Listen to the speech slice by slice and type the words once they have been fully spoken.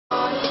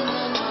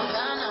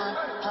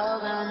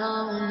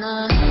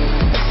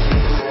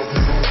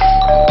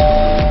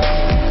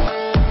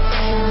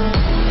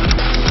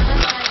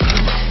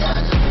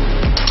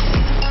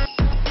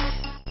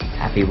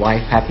Happy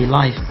wife, happy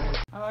life.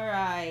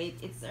 Alright,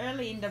 it's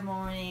early in the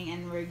morning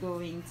and we're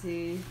going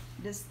to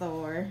the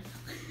store.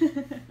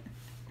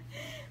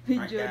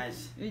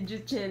 Medyo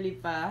chilly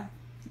pa.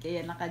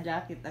 Kaya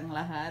naka-jacket ang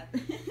lahat.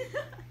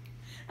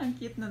 Ang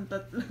cute ng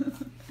tatlo.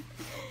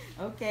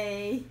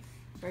 Okay,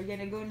 we're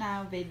gonna go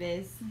now,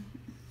 babies.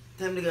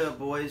 Time to go,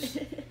 boys.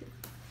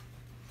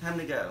 Time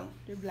to go.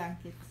 Your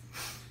blankets.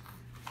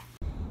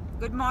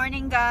 Good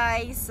morning,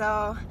 guys.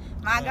 So,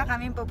 maaga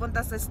kaming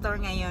pupunta sa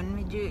store ngayon.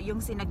 Medyo yung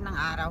sinag ng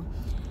araw.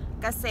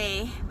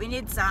 Kasi we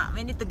need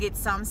to get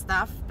some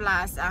stuff.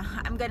 Plus,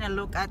 I'm gonna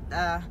look at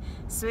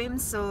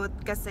swimsuit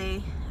kasi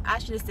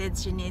Ashley said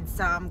she needs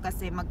some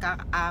kasi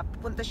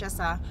pupunta siya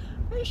sa,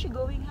 where is she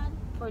going on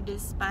for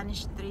this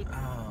Spanish trip?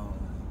 Oh.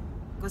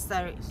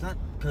 It's not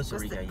Costa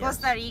Rica, yes.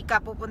 Costa Rica,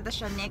 pupunta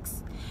siya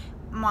next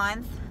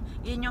month.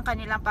 Yun yung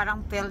kanilang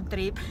parang field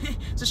trip.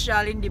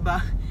 Sosyalin, di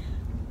ba?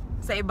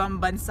 Sa ibang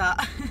bansa.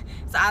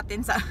 Sa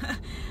atin, sa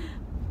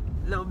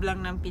loob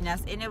lang ng Pinas.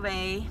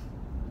 Anyway,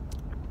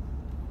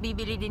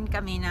 bibili din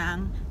kami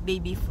ng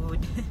baby food.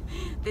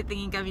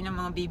 Titingin kami ng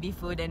mga baby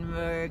food and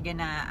we're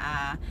gonna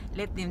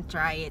let them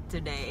try it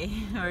today.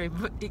 We're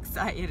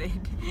excited.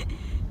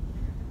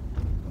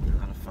 A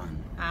lot of fun.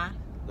 Huh?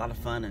 A lot of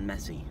fun and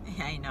messy.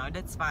 I know,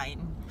 that's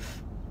fine.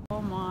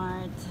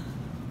 Walmart.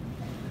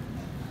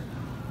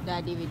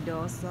 Daddy with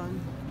Dawson.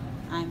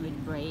 I'm with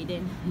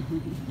Brayden.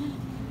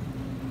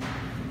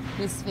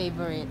 His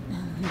favorite.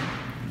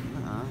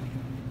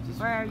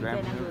 Where are you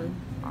gonna go?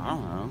 I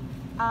don't know.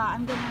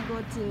 I'm gonna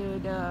go to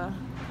the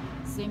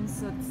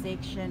swimsuit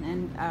section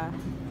and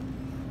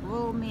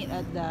we'll meet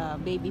at the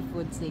baby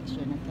food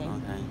section, okay?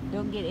 Okay.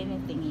 Don't get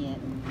anything yet.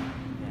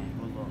 Okay,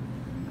 we'll look.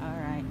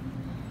 Alright.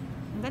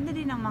 Ang ganda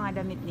din ng mga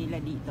damit nila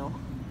dito.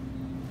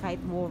 Kahit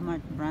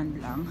Walmart brand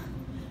lang.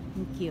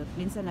 Ang cute.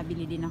 Minsan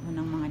nabili din ako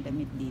ng mga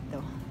damit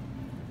dito.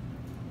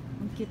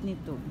 Ang cute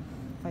nito.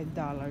 $5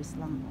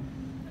 lang. Oh.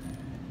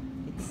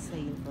 It's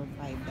sale for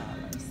 $5.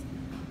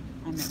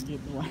 I might get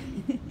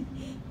one.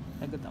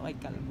 Lagot ako kay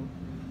Kalbo.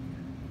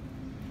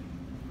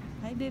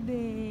 Hi,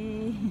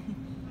 baby.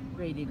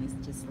 Brayden is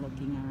just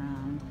looking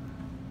around.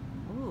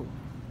 Oh,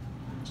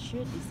 the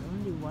shirt is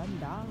only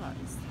 $1.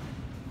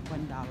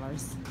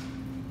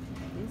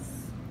 This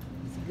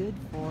is good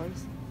for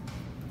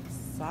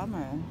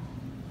summer.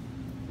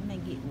 I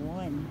might get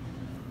one.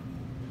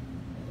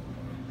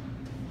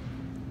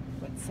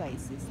 What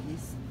size is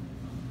this?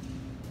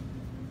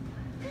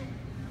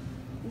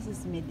 This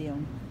is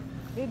medium.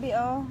 Baby,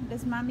 oh,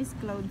 that's mommy's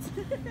clothes.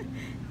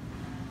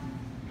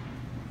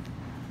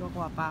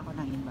 Kukuha pa ako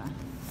ng iba.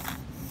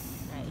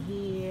 Right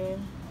here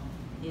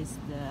is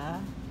the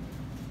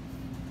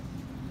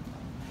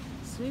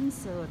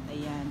swimsuit.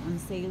 Ayan, on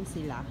sale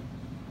sila.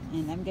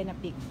 And I'm gonna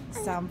pick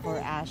some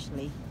for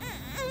Ashley.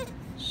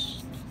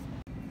 Shh.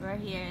 We're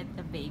here at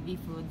the baby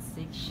food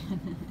section.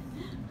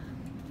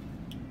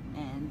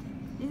 And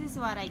this is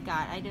what I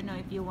got. I don't know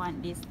if you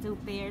want these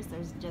 2 pairs or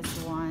just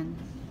one.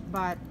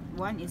 But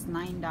one is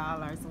 $9,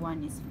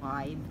 one is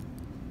 $5.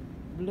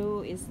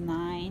 Blue is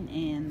 $9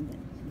 and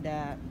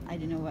the, I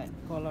don't know what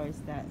color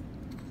is that,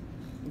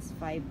 is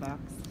 $5.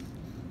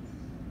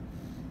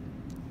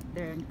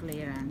 They're on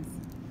clearance.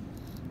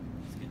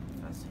 It's getting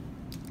fussy.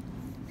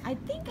 I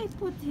think I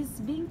put his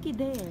binky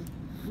there.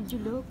 Did you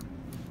look?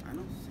 I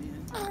don't see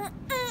it.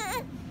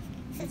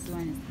 This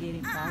one is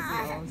getting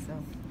fussy also.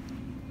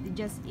 They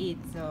just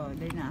eat, so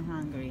they're not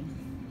hungry.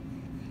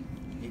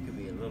 He could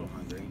be a little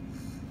hungry.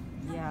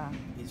 Yeah.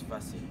 He's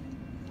fussy.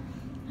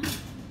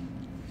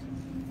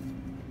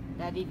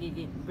 Daddy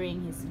didn't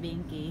bring his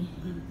binky.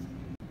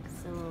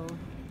 So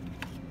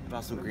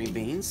About some green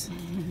beans?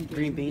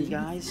 Green beans,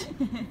 guys?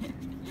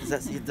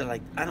 They're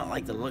like, I don't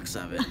like the looks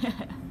of it.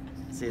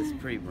 See, it's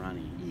pretty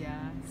runny. yeah,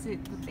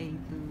 sweet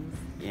potatoes.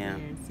 Yeah.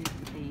 Here, sweet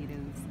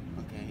potatoes.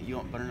 Okay, you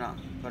want butternut?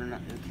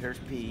 Butternut. Here's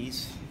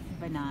peas.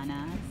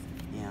 Bananas.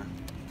 Yeah.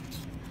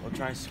 We'll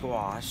try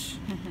squash.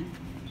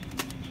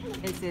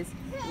 It says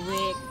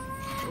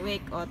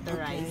Wick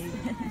authorized.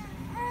 Okay.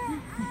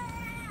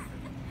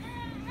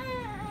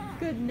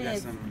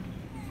 Goodness. Got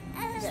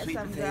Got some sweet some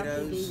grumpy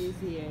potatoes. babies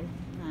here.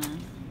 Huh?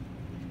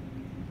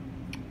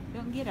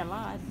 Don't get a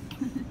lot.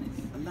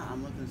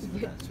 I'm looking for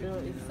Get that sweet so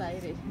potatoes.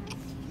 excited.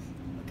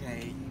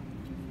 Okay.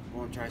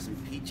 Want to try some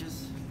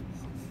peaches?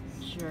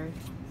 Sure.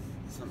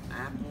 Some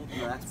apples?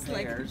 No, that's It's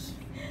like- pears.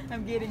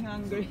 I'm getting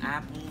hungry. Some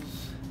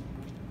apples.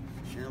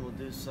 And then we'll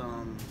do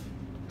some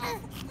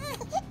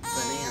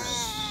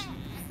bananas.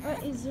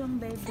 What is wrong,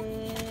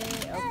 baby?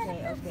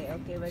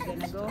 Okay. We're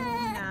gonna go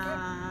home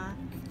na.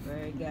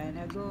 We're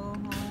gonna go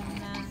home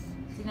na.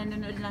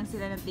 Sinanonood lang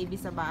sila ng TV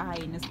sa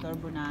bahay.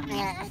 Nastorbo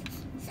namin.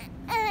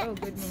 Oh,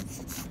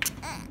 goodness.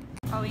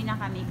 Pauwi na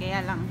kami.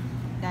 Kaya lang,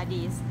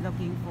 Daddy is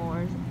looking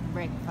for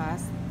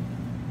breakfast.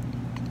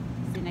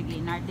 Kasi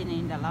nag-inarte na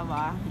yung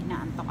dalawa.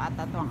 Inaantok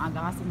ata to. Ang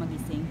aga kasi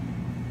magising.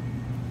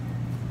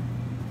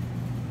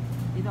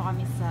 Dito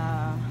kami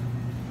sa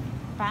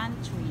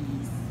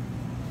pantries.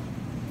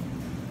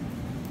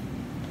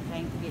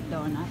 Trying to get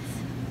donuts.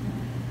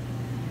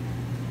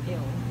 Ew.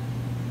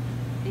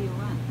 What do you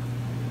want?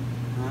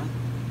 Huh? Huh?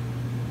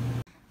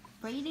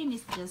 Brayden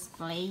is just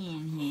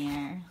playing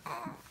here.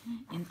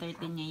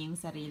 Entertain niya yung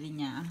sarili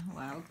niya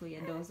while Kuya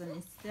Dawson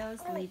is still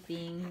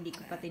sleeping. Hindi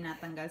ko pa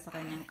tinatanggal sa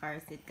kanyang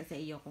car seat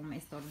kasi ayokong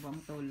maistorbo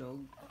ang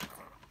tulog.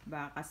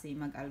 Baka kasi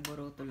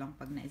mag-alboroto lang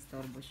pag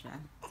naistorbo siya.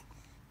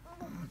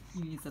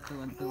 Yung isa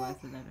tuwan-tuwa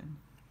sa laran.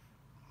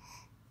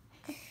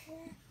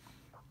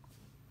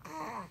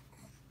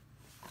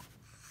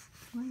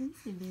 What is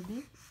it,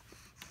 baby?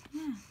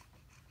 Yeah.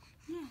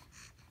 Yeah.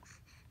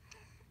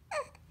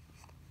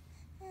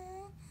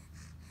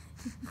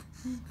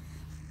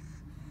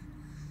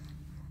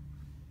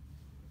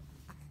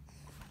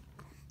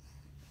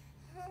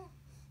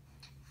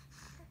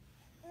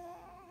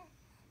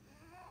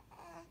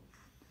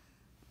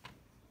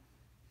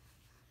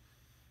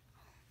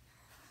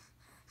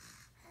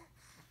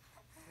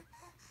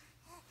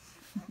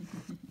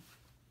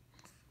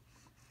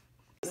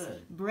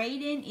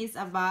 Brayden is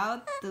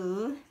about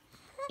to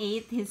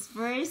eat his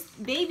first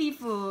baby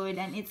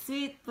food, and it's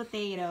sweet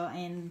potato,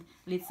 and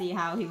let's see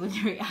how he would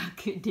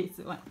react with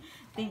this one.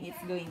 I think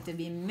it's going to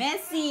be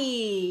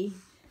messy.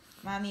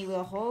 Mommy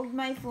will hold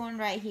my phone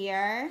right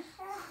here,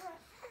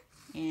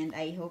 and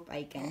I hope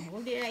I can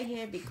hold it right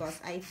here because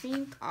I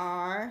think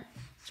our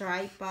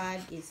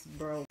tripod is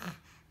broke.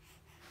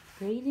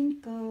 Brayden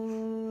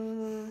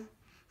go.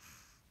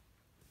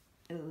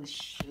 Oh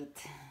shoot.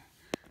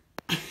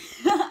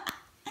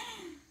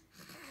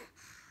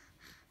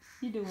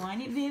 You don't want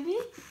it, baby?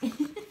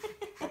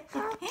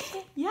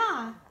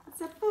 Yeah,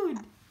 it's a food.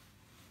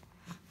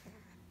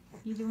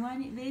 You don't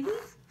want it, baby?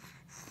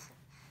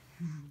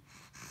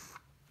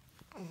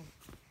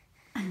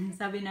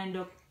 Sabi ng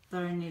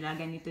doktor nila,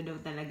 ganito daw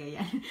talaga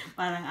yan.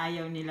 Parang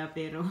ayaw nila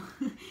pero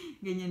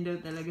ganyan daw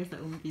talaga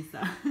sa umpisa.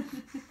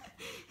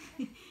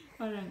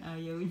 Parang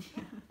ayaw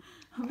niya.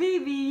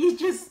 Baby, you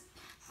just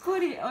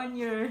put it on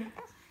your...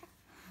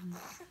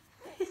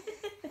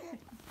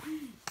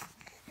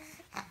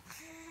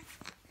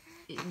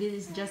 This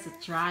is just a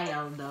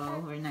trial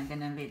though. We're not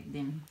gonna let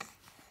them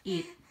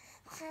eat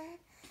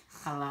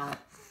a lot.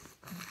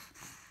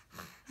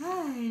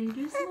 Hi,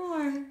 there's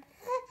more.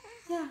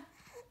 Yeah,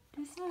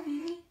 there's more,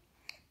 baby.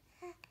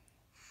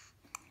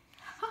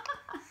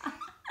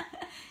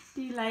 Do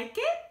you like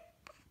it?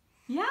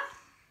 Yeah?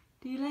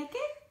 Do you like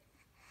it?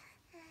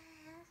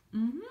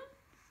 Mm-hmm.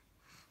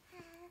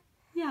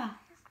 Yeah.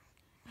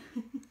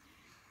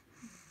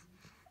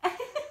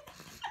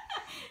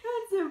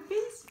 What's your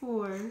face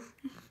for?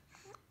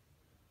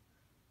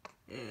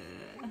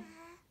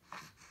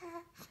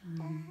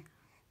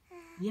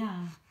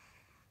 Yeah.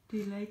 Do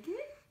you like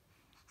it?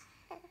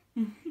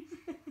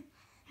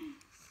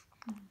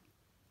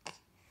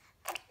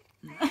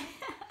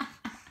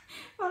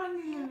 Parang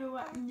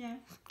niluluwa niya.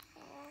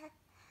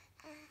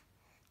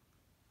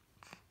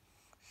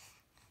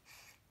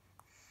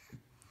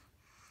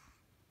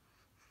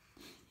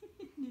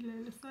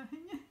 Nilalasahan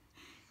niya.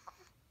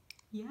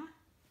 Yeah?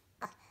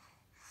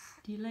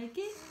 Do you like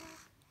it?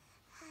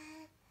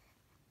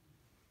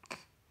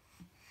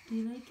 Do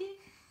you like it?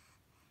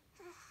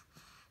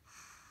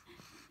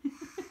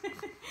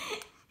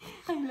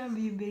 I love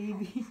you,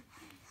 baby.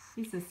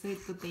 It's a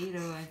sweet potato.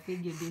 I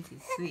figure this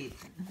is sweet.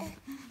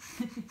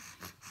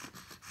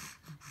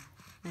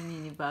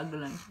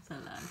 Naninibago lang siya sa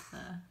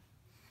lasa.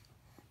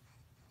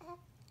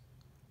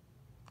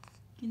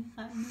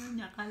 Kinakain naman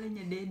niya. Akala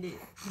niya dede.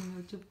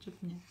 Chup-chup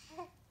niya.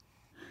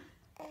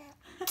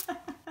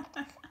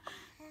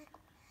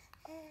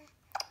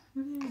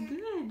 Very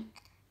good.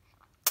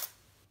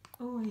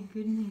 Oh my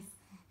goodness.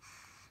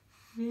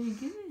 Very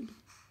good.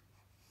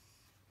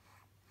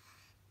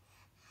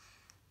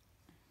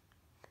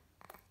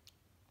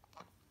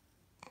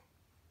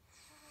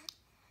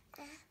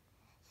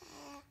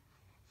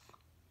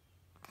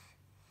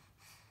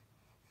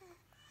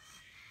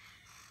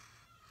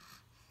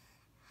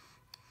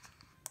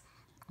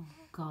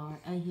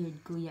 God, I heard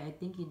Kuya. I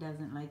think he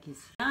doesn't like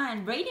his.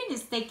 And Brayden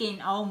is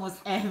taking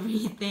almost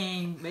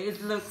everything, but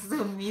it looks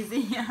so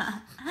messy.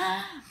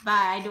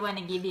 But I don't want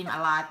to give him a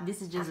lot.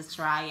 This is just a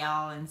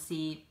trial and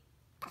see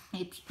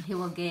if he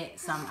will get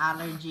some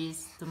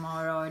allergies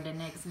tomorrow or the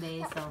next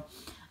day. So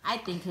I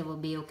think he will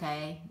be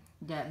okay.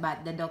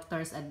 But the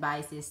doctor's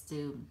advice is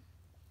to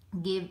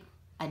give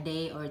a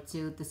day or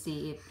two to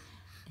see if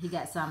he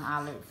got some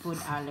food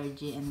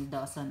allergy, and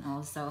Dawson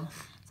also.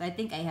 So I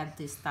think I have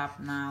to stop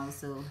now.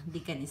 So they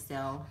can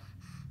sell.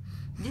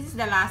 This is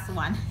the last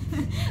one.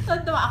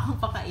 Tuntua akong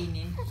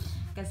pakainin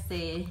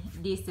kasi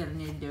they still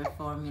need their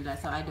formula.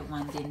 So I don't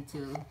want them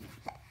to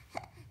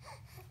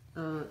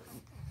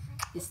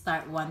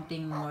start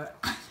wanting more.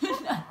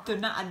 Adto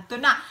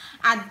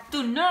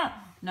na.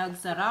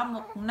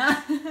 Nagsaramok na.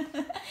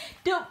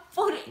 Don't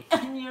put it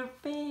on your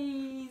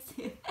face.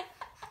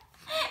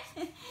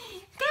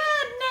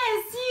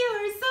 Goodness, you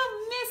are so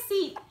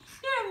messy.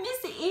 You're a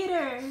messy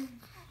eater.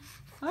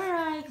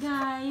 Alright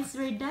guys,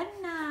 we're done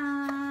na.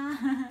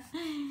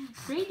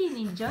 Brayden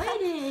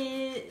enjoyed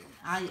it.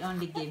 I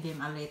only gave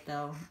him a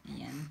little.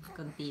 Ayan,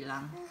 konti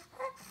lang.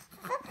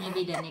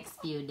 Maybe the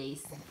next few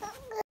days.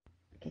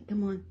 Okay,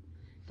 come on.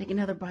 Take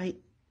another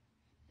bite.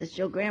 Let's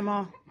show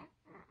Grandma.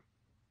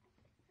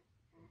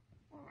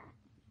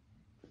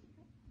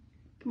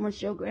 Come on,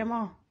 show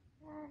Grandma.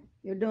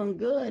 You're doing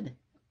good.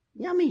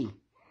 Yummy.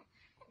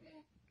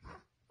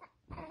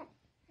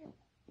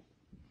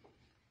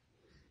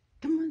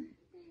 Come on.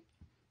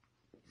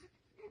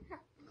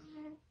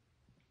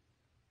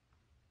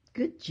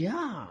 Good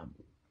job.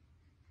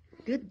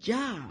 Good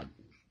job.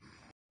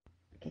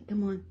 Okay,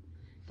 come on.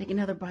 Take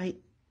another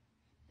bite.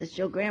 Let's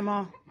show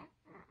Grandma.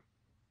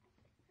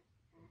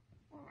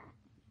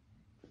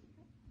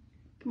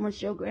 Come on,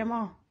 show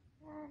Grandma.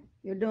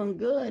 You're doing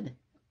good.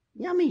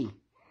 Yummy.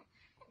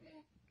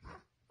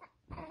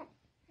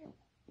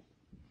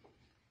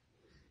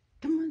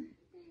 Come on.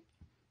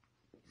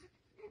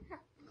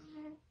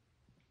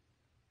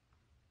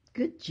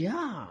 Good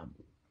job.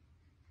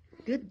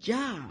 Good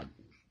job.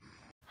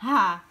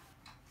 Ha?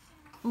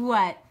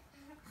 What?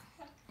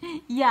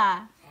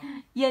 Yeah.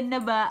 Yan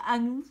na ba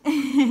ang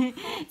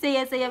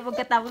saya-saya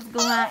pagkatapos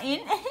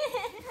kumain?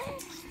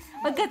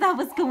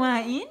 Pagkatapos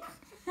kumain?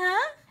 Ha?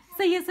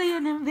 Saya-saya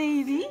ng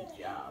baby?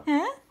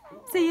 Ha?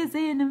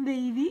 Saya-saya ng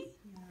baby?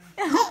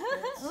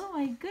 Oh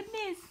my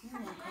goodness.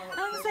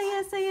 Ang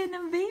saya-saya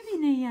ng baby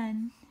na yan.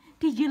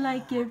 Did you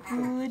like your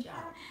food?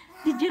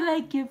 Did you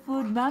like your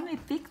food? Mommy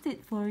fixed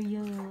it for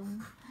you.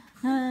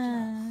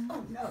 Huh?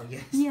 Oh, no,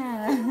 yes.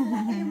 Yeah.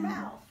 Your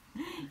mouth.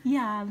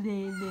 Yeah,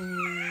 baby.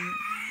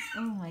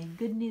 Oh my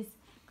goodness.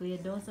 Kuya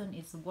Dawson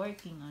is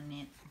working on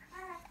it.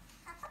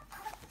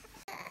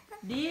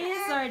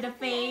 These are the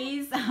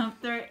face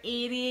after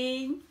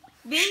eating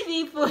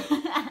baby food.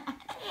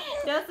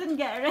 Dawson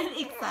got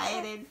really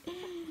excited.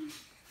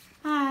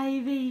 Hi,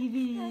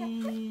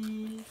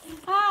 baby.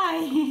 Hi.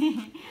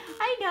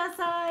 Hi,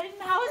 Dawson.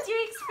 How was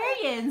your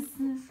experience?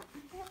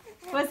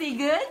 Was it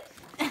good?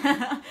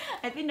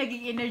 I think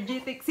naging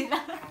energetic sila.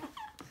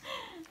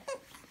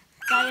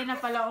 Kaya na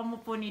pala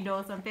umupo ni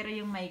Dawson, pero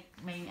yung may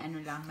ano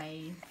lang,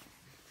 may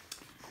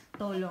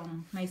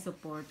tulong, may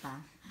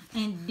suporta.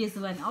 And this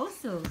one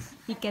also,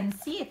 he can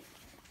sit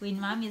when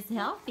mom is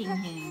helping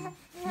him.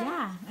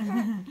 Yeah.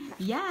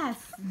 Yes.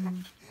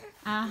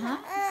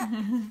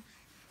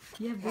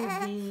 Yeah,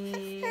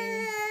 baby.